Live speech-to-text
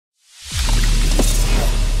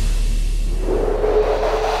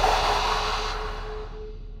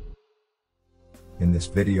In this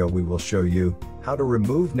video we will show you how to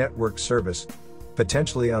remove network service,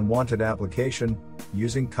 potentially unwanted application,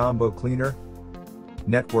 using Combo Cleaner.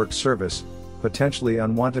 Network service, potentially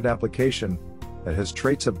unwanted application, that has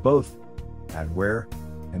traits of both adware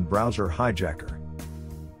and browser hijacker.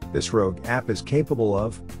 This rogue app is capable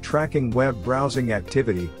of tracking web browsing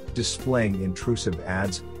activity, displaying intrusive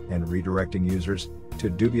ads, and redirecting users to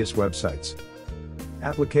dubious websites.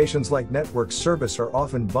 Applications like NetworkService are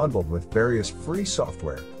often bundled with various free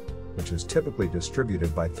software, which is typically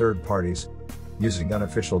distributed by third parties, using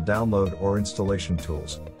unofficial download or installation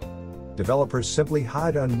tools. Developers simply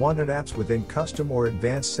hide unwanted apps within custom or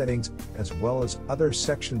advanced settings, as well as other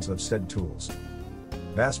sections of said tools.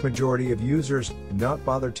 Vast majority of users do not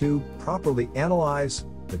bother to properly analyze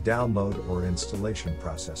the download or installation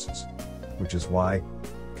processes, which is why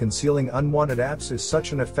concealing unwanted apps is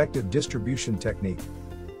such an effective distribution technique.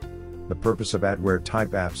 The purpose of adware-type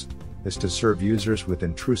apps is to serve users with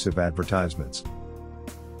intrusive advertisements.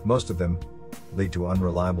 Most of them lead to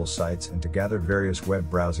unreliable sites and to gather various web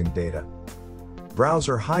browsing data.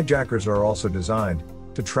 Browser hijackers are also designed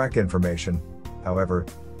to track information. However,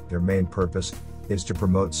 their main purpose is to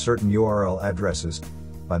promote certain URL addresses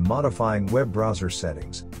by modifying web browser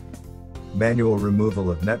settings. Manual removal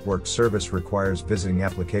of network service requires visiting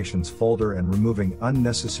Applications folder and removing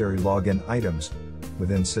unnecessary login items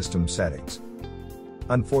within system settings.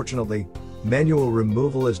 Unfortunately, manual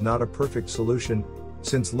removal is not a perfect solution,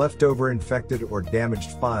 since leftover infected or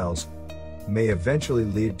damaged files may eventually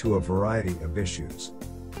lead to a variety of issues.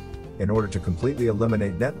 In order to completely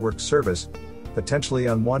eliminate network service, potentially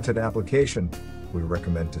unwanted application, we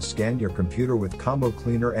recommend to scan your computer with Combo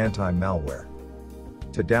Cleaner anti-malware.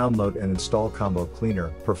 To download and install Combo Cleaner,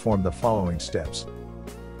 perform the following steps.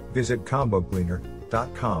 Visit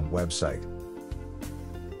combocleaner.com website.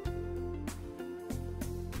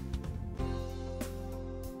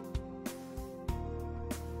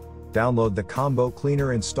 Download the Combo Cleaner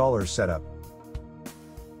installer setup.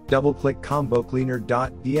 Double-click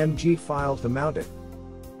combocleaner.dmg file to mount it.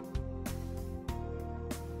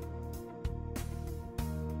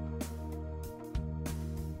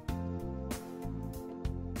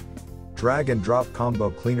 Drag and drop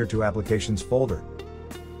Combo Cleaner to Applications folder.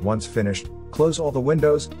 Once finished, close all the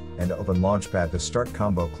windows and open Launchpad to start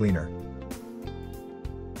Combo Cleaner.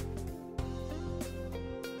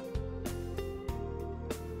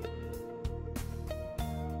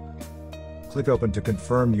 Click Open to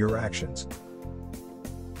confirm your actions.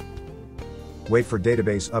 Wait for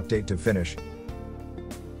database update to finish.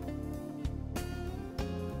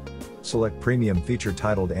 Select Premium feature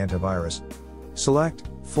titled Antivirus. Select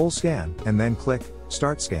Full Scan and then click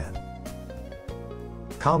Start Scan.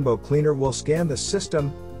 Combo Cleaner will scan the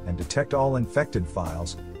system and detect all infected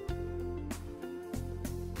files.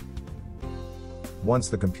 Once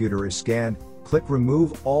the computer is scanned, click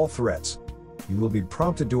Remove All Threats. You will be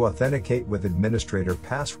prompted to authenticate with administrator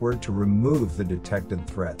password to remove the detected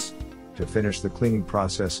threats. To finish the cleaning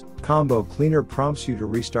process, Combo Cleaner prompts you to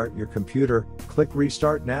restart your computer. Click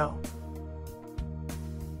Restart Now.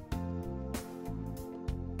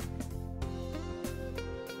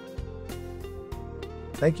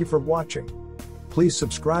 Thank you for watching. Please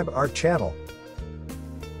subscribe our channel